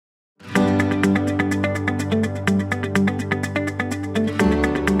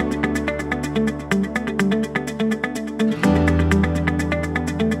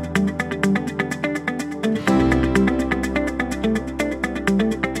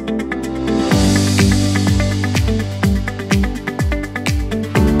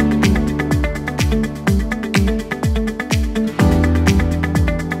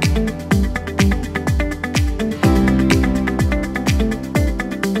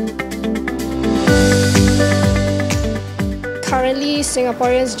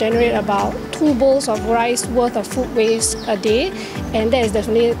Singaporeans generate about 2 bowls of rice worth of food waste a day, and that is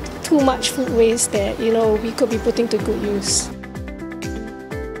definitely too much food waste that we could be putting to good use.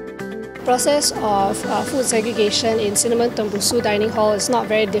 The process of food segregation in Cinnamon Tembusu Dining Hall is not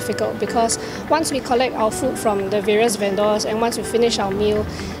very difficult, because once we collect our food from the various vendors and once we finish our meal,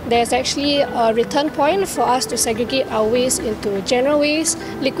 there's actually a return point for us to segregate our waste into general waste,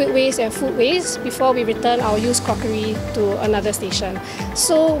 liquid waste and food waste before we return our used crockery to another station.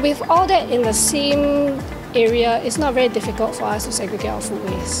 So with all that in the same area, it's not very difficult for us to segregate our food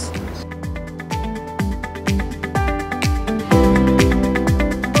waste.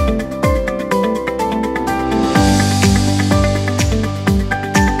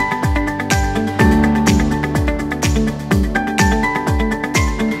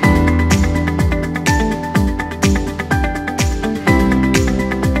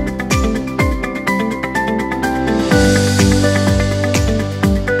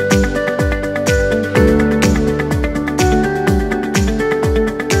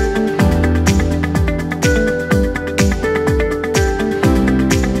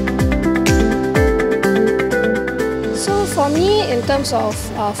 For me, in terms of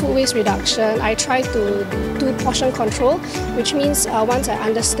food waste reduction, I try to do portion control, which means once I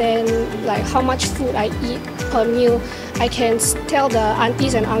understand how much food I eat per meal, I can tell the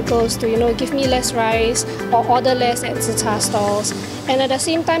aunties and uncles to give me less rice or order less at Zi Cha stalls. And at the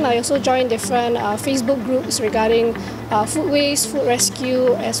same time, I also join different Facebook groups regarding food waste, food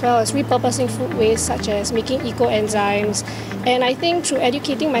rescue, as well as repurposing food waste, such as making eco-enzymes. And I think through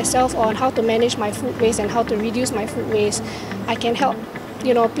educating myself on how to manage my food waste and how to reduce my food waste, I can help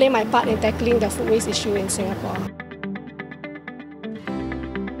play my part in tackling the food waste issue in Singapore.